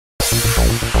नमस्कार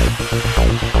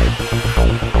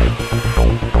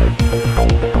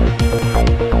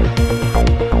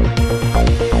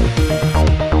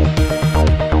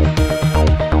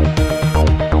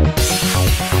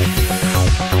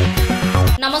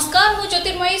मु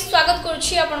ज्योतिर्मयी स्वागत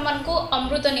करुछि आपण मानकु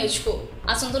अमृत न्यूज को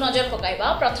आसंतु नजर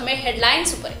पकाइबा प्रथमे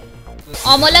हेडलाइंस ऊपर।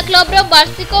 अमला क्लब रो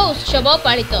वार्षिक उत्सव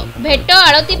पालित भेट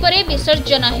आळती परे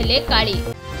विसर्जन हेले काली।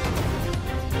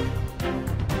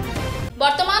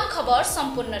 वर्तमान खबर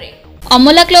संपूर्ण रे।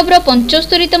 अमला क्लब रो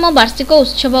 75तम वार्षिक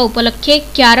उत्सव उपलक्षे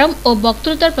क्यारम और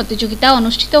वक्तृत्व प्रतियोगिता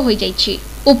अनुष्ठित हो जाइछि।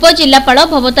 उपजिल्लापाल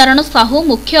भवतारण साहू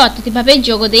मुख्य अतिथि भाव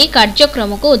जोगदे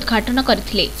कार्यक्रम को उद्घाटन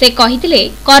करथिले। से कहिथिले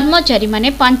कर्मचारी माने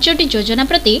 5टी योजना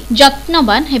प्रति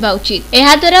यत्नवान हेबा उचित।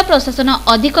 एहा द्वारा प्रशासन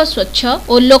अधिक स्वच्छ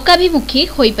और लोकाभिमुखी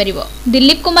होई परिबो।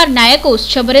 दिलीप कुमार नायक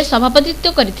उत्सव रे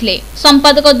सभापतित्व करथिले।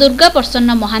 संपादक दुर्गा प्रसन्न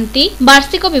महांती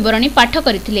वार्षिक विवरणी पाठ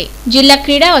करथिले। जिला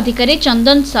क्रीड़ा अधिकारी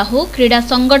चंदन साहू, क्रीड़ा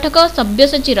संगठक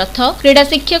सव्यसाची रथ, क्रीड़ा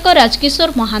शिक्षक राजकिशोर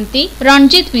महांती,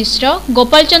 रणजित मिश्र,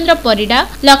 गोपाल चंद्र परिडा,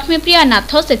 लक्ष्मीप्रिया नाथ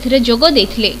सेथिरे जोग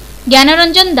देथिले।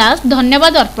 ज्ञानरंजन दास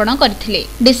धन्यवाद अर्पण करथिले।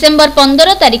 डिसेंबर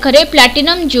 15 तारिख रे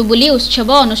प्लाटिनम जुबली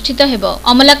उत्सव अनुष्ठित हेबो।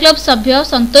 अमला क्लब सभ्य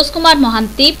संतोष कुमार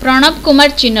महांती, प्रणव कुमार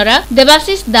चिनरा,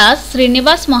 देवाशीष दास,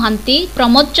 श्रीनिवास महांती,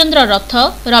 प्रमोद चंद्र रथ,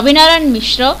 रविनारायण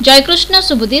मिश्र, जयकृष्ण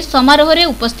सुबुद्धि समारोह रे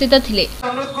उपस्थित थिले।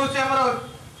 अनुरोध करछि हमर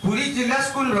पूरी जिला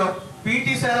स्कूल रो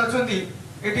पीटी सर अछंती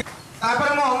एठी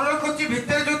तापर म अनुरोध करछि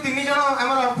भितर जो तीन जण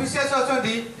हमर ऑफिसर्स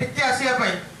अछंती टिके आसिया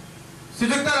पई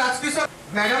सुजुक्त राजकिशोर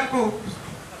मैडम को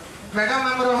मैडम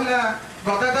हमर होला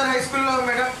गदाधर हाई स्कूल रो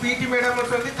मैडम पीटी मैडम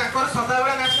अछंती ताकर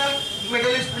सदाबेला नेशनल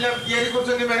मेडलिस्ट प्लेयर तयारी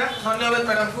करछंती मैडम धन्यवाद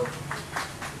मैडम को।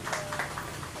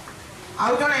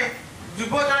 आउ जने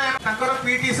जुब जने ताकर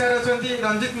पीटी सर अछंती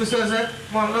रंजित मिश्र सर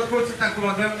म अनुरोध करछि ताको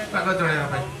मध्ये स्वागत जणाइबा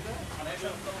पई।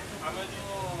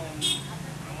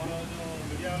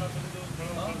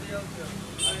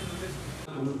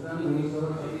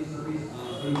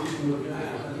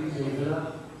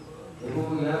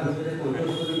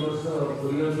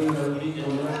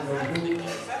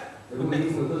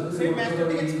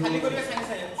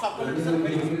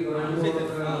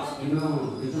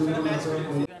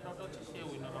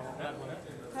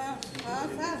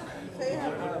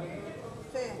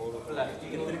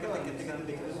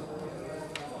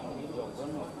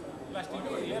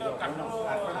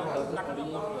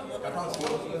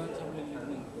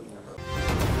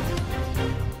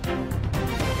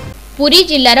 पुरी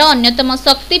जिलार अन्यतम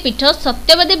शक्तिपीठ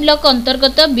सत्यवादी ब्लॉक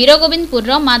अंतर्गत वीरगोविंदपुर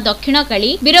मां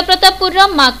दक्षिणकाली, वीरप्रतापपुर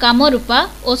मां कामरूपा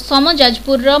और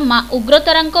समजाजपुर मां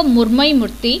उग्रतारा मुर्मयी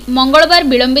मूर्ति मंगलवार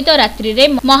विलंबित रात्रि रे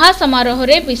महासमारोह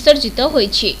रे विसर्जित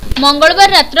होईछि। मंगलवार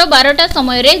रात्र 12टा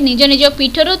समय रे निज निज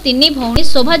पीठरू 3 भौणी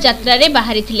शोभा यात्रा रे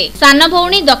बाहरी थिले। सान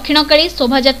भौणी दक्षिणकाली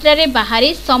शोभा यात्रा रे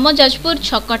बाहरी समजाजपुर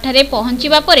छकठारे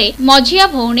पहुंचीबा परे मझिया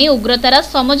भौणी उग्रतारा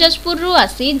समजाजपुर रु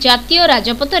आसी जातीय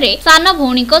राजपथ रे सान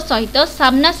भौणी को सहित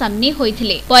सामना सामनी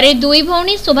होइथिले। परे दुई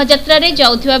भौणी शोभा यात्रा रे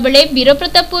जाउथिबा बेले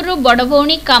वीरप्रतापपुर रु बड़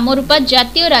भौणी कामरूपा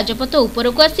जातीय राजपथ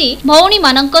उपरकु आसी भौणी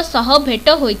मानक सह भेट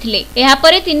होइथिले। एहा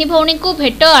परे 3 भौणी को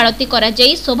भेट आळती करा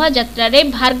जाई शोभा यात्रा रे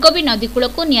भार्गवी नदी कूल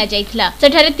को निया जाइथिला।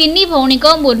 सेठारे 3 भौणी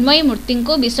को मुर्मयी मूर्ति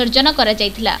को विसर्जन करा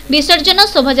जाइथिला। विसर्जन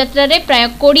शोभा यात्रा रे प्राय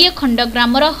 20 खंड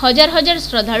ग्रामर हजार हजार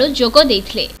श्रद्धालु जोग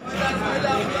देइथिले।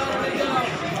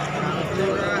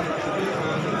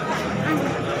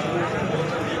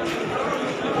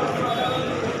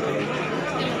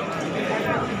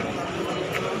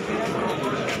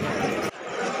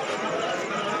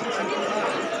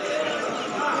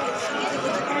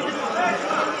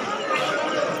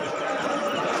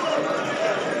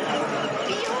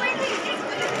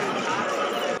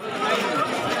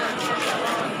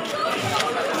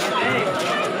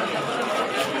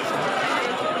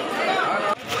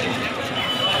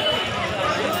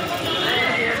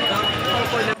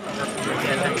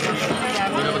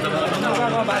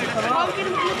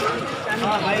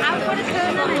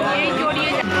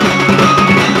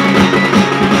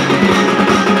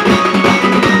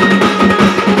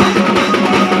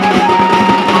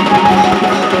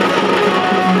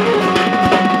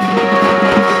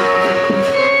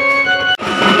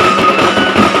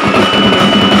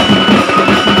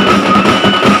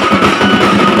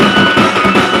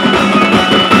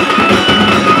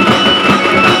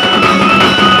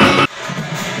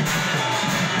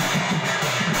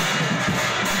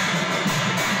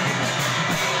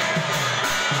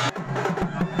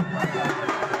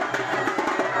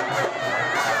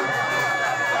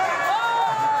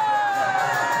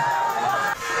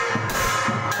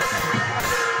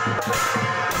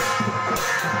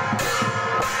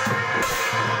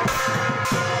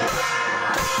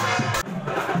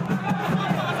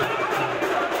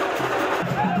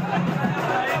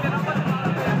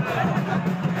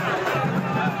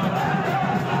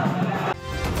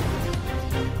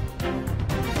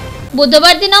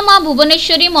 बुधवार दिन मां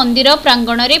भुवनेश्वरी मंदिर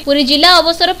प्रांगण में पुरी जिला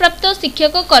अवसरप्राप्त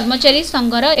शिक्षक कर्मचारी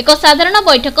संघर एक साधारण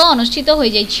बैठक अनुष्ठित हो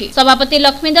जाइछि। सभापति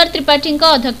लक्ष्मीधर त्रिपाठी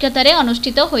अध्यक्षतार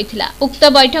अनुष्ठित होइथिला। उक्त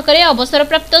बैठक में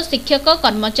अवसरप्राप्त शिक्षक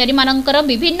कर्मचारी मानकर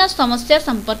विभिन्न समस्या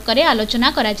संपर्क में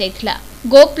आलोचना करा जाइथिला।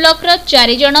 गो ब्लॉक रो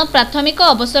 4 जन प्राथमिक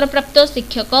अवसरप्राप्त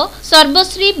शिक्षक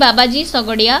सर्वश्री बाबाजी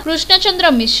सगड़िया, कृष्णचंद्र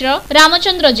मिश्र,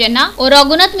 रामचंद्र जेना और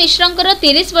रघुनाथ मिश्रंकर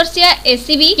 30 वर्षीय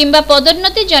एसीबी किंबा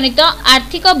पदोन्नति जनित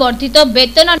आर्थिक वर्धित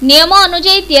वेतन नियम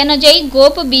अनुଯାयी दिया न जाई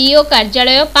गोप बीईओ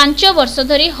कार्यालय 5 वर्ष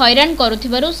धरी हैरान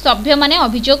करुथिबारु सभ्य माने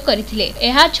अभियोग करथिले।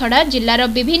 एहा छडा जिल्लार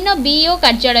विभिन्न बीईओ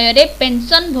कार्यालय रे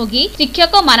पेंशन भोगी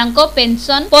शिक्षक मानक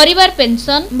पेंशन, परिवार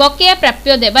पेंशन बकेया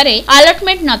प्राप्य देबारे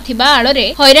अलॉटमेंट नथिबा आळरे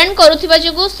हैरान करुथिबा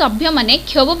जोगु सभ्य माने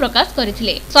क्षोभ प्रकाश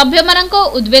करथिले। सभ्य मानक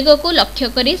उद्वेग को लक्ष्य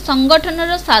करी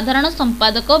संगठनर साधारण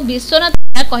संपादक विश्वनाथ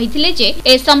कहिथिले जे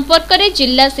ए संपर्क रे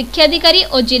जिला शिक्षाधिकारी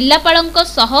और जिल्लापालक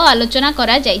सह आलोचना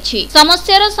करा जाइछि।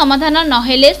 समस्यार समाधान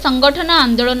नहेले संगठन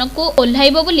आंदोलन को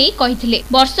ओल्हाइबो बोली कहिथिले।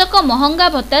 वर्षक महंगा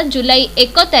भत्ता जुलाई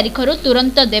 1 तारिखरु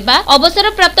तुरंत देबा, अवसर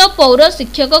प्राप्त पौर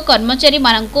शिक्षक कर्मचारी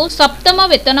मानकु सप्तम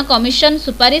वेतन कमिशन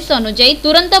सुपारिश अनुଯାयी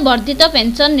तुरंत वर्धित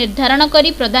पेंशन निर्धारण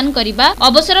करी प्रदान करिबा,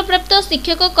 अवसर प्राप्त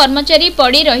शिक्षक कर्मचारी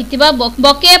पड़ी रहितिबा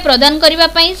बकेया प्रदान करिबा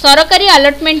पई सरकारी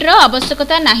अलॉटमेंट रो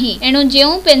आवश्यकता नाही। एणु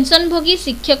जेउ पेंशन भोगी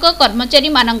शिक्षक कर्मचारी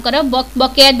मानकर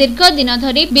बकेया दीर्घ दिन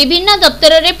धरी विभिन्न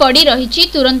दप्तर रे पड़ी रहिछि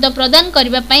तुरंत प्रदान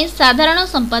करिबा पई साधारण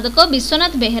संपादक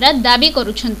विश्वनाथ बेहेरा दाबी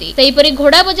करूछंती। सेहिपरि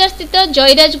घोड़ा बजार स्थित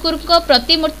जयराज गुरुको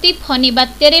प्रतिमूर्ति फनी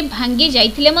बात्यारे भांगी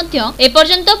जाइथिले मध्य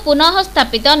एपर्यंत पुनः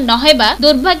स्थापित नहेबा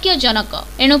दुर्भाग्यजनक।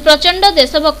 एणु प्रचंड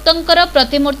देशभक्तंकर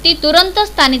प्रतिमूर्ति तुरंत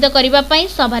स्थानित करिबा पई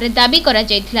सभारे दाबी करा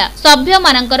जाइथिला। सभ्य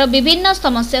मानकर विभिन्न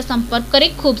समस्या संपर्क रे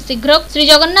खूब शीघ्र श्री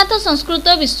जगन्नाथ संस्कृत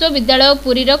विश्वविद्यालय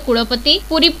पुरी रो कुलपति,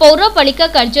 पुरी पौरपालिका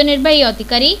कार्यनिर्वाही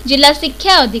अधिकारी, जिला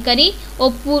शिक्षा अधिकारी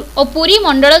और पुरी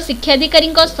मंडल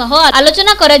शिक्षाधिकारी सह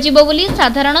आलोचना कराजिबो बोली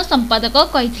साधारण संपादक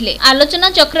कहिथिले। आलोचना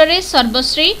चक्र रे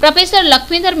सर्वश्री प्रोफेसर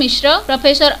लक्ष्मीधर मिश्र,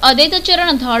 प्रोफेसर अद्वैत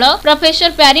चरण धळ,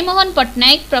 professor Pyarimohan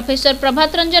Patnaik, professor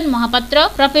Prabhat Ranjan Mahapatra,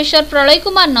 professor प्रलय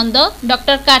कुमार नंद,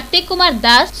 डॉक्टर कार्तिक कुमार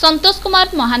दास, संतोष कुमार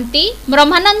महांती,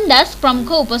 ब्रह्मानंद दास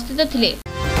प्रमुख उपस्थित थिले।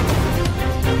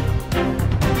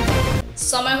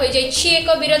 समय हो जाइछि एक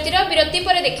विरति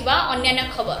पर देखिबा अन्य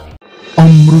खबर।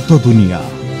 अमृत दुनिया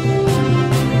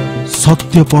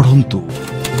सत्य पढ़ंतु,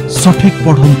 सठिक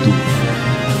पढ़ंतु,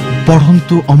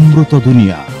 पढ़ंतु अमृत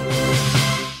दुनिया।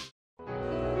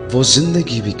 वो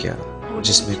जिंदगी भी क्या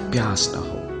जिसमें प्यास ना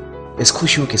हो। इस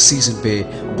खुशियों के सीजन पे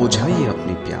बुझाइए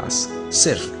अपनी प्यास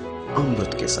सिर्फ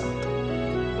अमृत के साथ।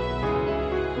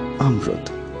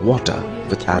 अमृत वाटर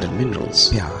विद एडेड मिनरल्स।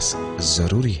 प्यास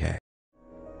जरूरी है।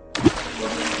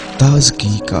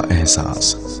 ताजगी का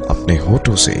एहसास अपने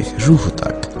होठों से रूह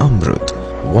तक। अमृत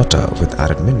वाटर विद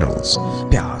एडेड मिनरल्स।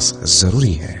 प्यास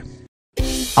जरूरी है।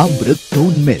 अमृत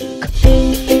टोन मिल्क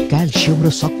कैल्शियम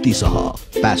शक्ति सह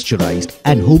पैस्चराइज्ड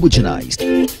एंड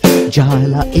होमोजेनाइज्ड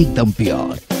जहां एकदम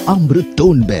प्योर अमृत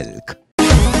टोन मिल्क।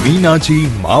 मीनाजी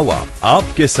मावा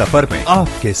आपके सफर में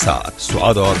आपके साथ।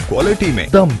 स्वाद और क्वालिटी में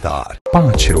दमदार।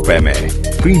 5 रुपए में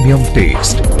प्रीमियम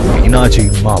टेस्ट। मीनाजी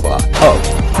मावा अब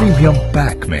प्रीमियम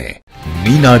पैक में।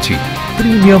 मीनाजी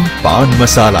प्रीमियम पान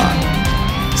मसाला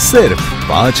सिर्फ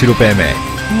 5 रुपए में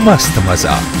मस्त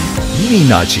मजा।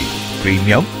 मीनाजी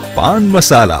प्रीमियम पान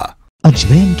मसाला।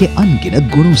 अजवैन के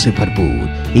अनगिनत गुणों से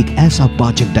भरपूर एक ऐसा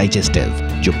पाचक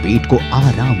डाइजेस्टिव जो पेट को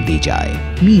आराम दे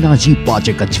जाए। मीनाजी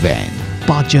पाचक अजवैन,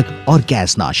 पाचक और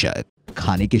गैस नाशक।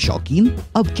 खाने के शौकीन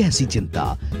अब कैसी चिंता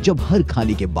जब हर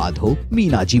खाने के बाद हो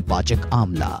मीनाजी पाचक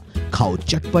आमला। खाओ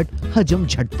चटपट, हजम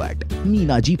झटपट।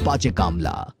 मीनाजी पाचक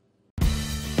आमला।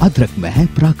 अदरक में है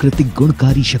प्राकृतिक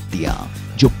गुणकारी शक्तियां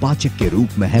जो पाचक के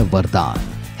रूप में है वरदान।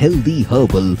 हेल्दी,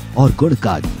 हर्बल और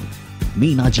गुणकारी।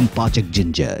 मीनाजी पाचक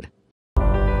ginger.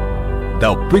 The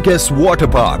biggest water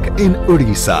park in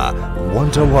Odisha,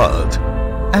 Wonder World,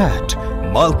 at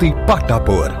Malti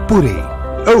Patapur, Puri,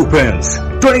 opens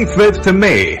 25th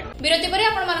May. विरति परे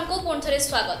आपण मानकु पुन थरे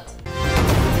स्वागत।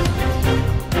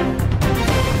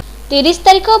 30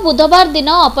 तारिख बुधवार दिन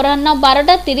अपराह्न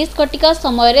 12:30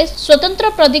 समय स्वतंत्र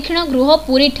प्रदीक्षिण गृह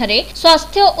पुरी ठारे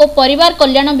स्वास्थ्य और परिवार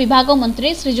कल्याण विभाग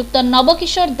मंत्री श्रीजुक्त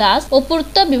नवकिशोर दास और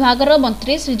पूर्त विभाग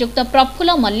मंत्री श्रीजुक्त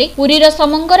प्रफुल्ल मल्लिक पुरीर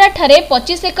समंगरा ठारे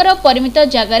 25 एकर परिमित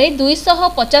जगार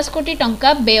 250 कोटी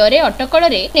टंका व्यय अटकल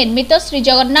निर्मित श्री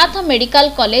जगन्नाथ मेडिकल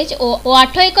कॉलेज और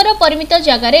 8 एकर परिमित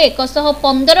जगार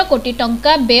 115 कोटी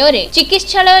टंका व्यय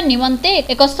चिकित्सालय निमंते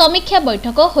एक समीक्षा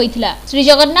बैठक होइथिला। श्री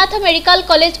जगन्नाथ मेडिकल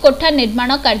कॉलेज कोठा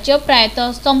निर्माण कार्य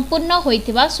प्रायतः संपूर्ण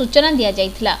होइथिबा सूचना दिया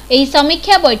जायथिला। एही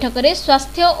समीक्षा बैठक रे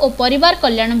स्वास्थ्य और परिवार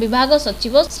कल्याण विभाग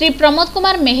सचिव श्री प्रमोद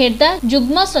कुमार मेहेरदा,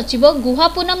 जुग्म सचिव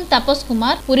गुहापूनम तापस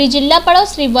कुमार, पुरी जिलापाल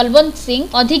श्री बलवंत सिंह,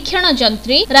 अधीक्षण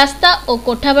जंत्री रास्ता और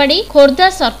कोठाबाड़ी खोर्धा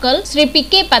सर्कल श्री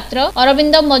पीके पात्र,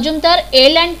 अरविंद मजुमदार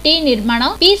L&T निर्माण,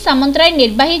 पी सामंतराय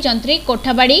निर्वाही जंत्री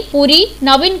कोठाबाड़ी पुरी,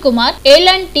 नवीन कुमार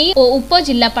L&T और उप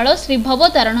जिलापाल श्री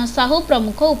भवतारण साहू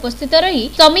प्रमुख उपस्थित रही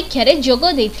समीक्षा रे जोग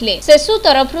देथिले। सेसु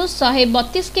तरफरु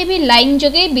 132 केवी लाइन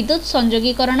जोगे विद्युत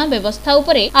संयोगीकरण व्यवस्था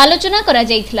उपरे आलोचना करा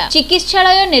जायथिला।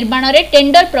 चिकित्सालय निर्माण रे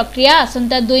टेंडर प्रक्रिया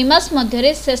आसंता 2 मास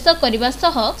मध्यरे शेष करबा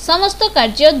सह समस्त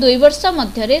कार्य 2 वर्ष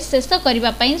मध्यरे शेष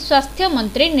करबा पई स्वास्थ्य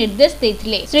मंत्री निर्देश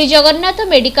देथिले। श्री जगन्नाथ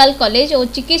मेडिकल कॉलेज और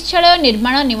चिकित्सालय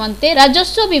निर्माण निमंते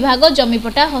राजस्व विभाग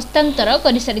जमीपटा हस्तांतर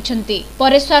करि सारिछंती।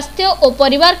 परे स्वास्थ्य और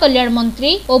परिवार कल्याण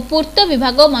मंत्री और पूर्त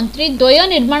विभाग मंत्री द्वय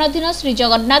निर्माणाधीन श्री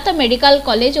जगन्नाथ मेडिकल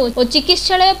कॉलेज और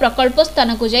चिकित्सालय प्रकल्प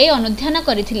स्थान को जाई अनुध्यान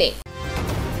करथिले।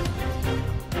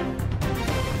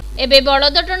 एबे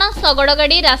बड़दटना शगड़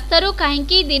गाड़ी रास्तारू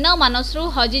कहीं दिन मानसरू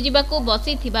हजि जावाकू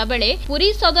बसी थिबा बेले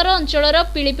पुरी सदर अंचलर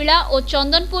पिलिपिला और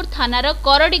चंदनपुर थानार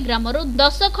करडी ग्रामरू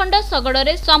 10 खंड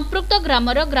शगड़े संपृक्त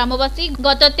ग्रामर ग्रामवासी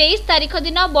गत 23 तारिख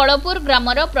दिन बड़पुर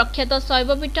ग्रामर प्रख्यात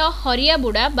शैवपीठ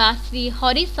हरियाबुड़ा बा श्री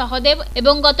हरि सहदेव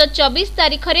एवं गत 24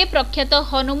 तारिख रे प्रख्यात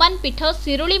हनुमान पीठ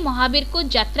शिरुली महावीर को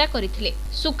यात्रा करथिले।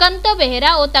 सुकांत बेहेरा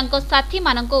और तांको साथी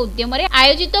मानक उद्यम रे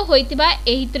आयोजित होइतिबा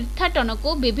एही तीर्थाटन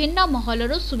को विभिन्न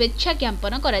महलरू शुभेच्छा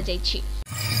ज्ञापन करा जायछि।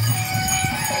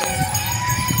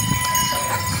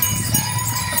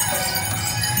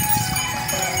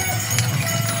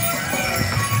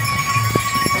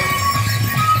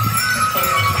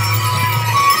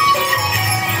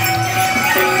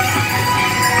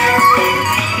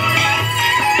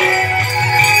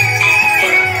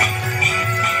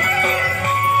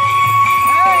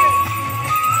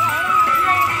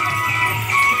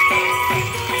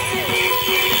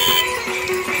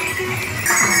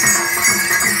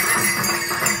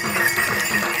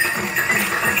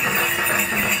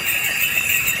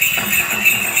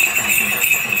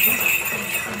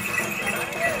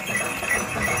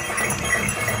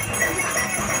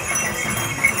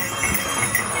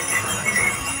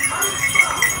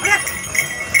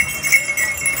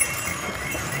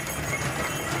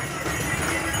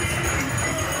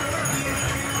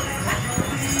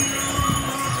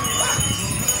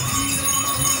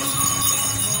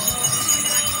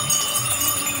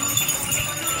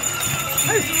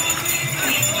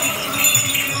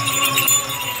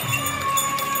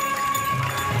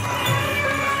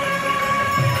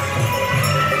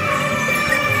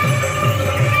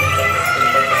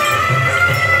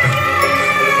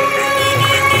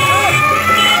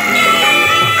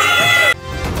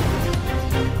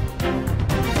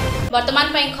 वर्तमान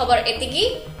ପାଇଁ खबर एतिकी।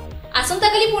 आसंता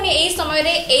काली पुणी एई समय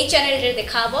रे एई चैनल रे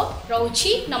देखा हबो।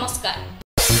 रहूछि नमस्कार।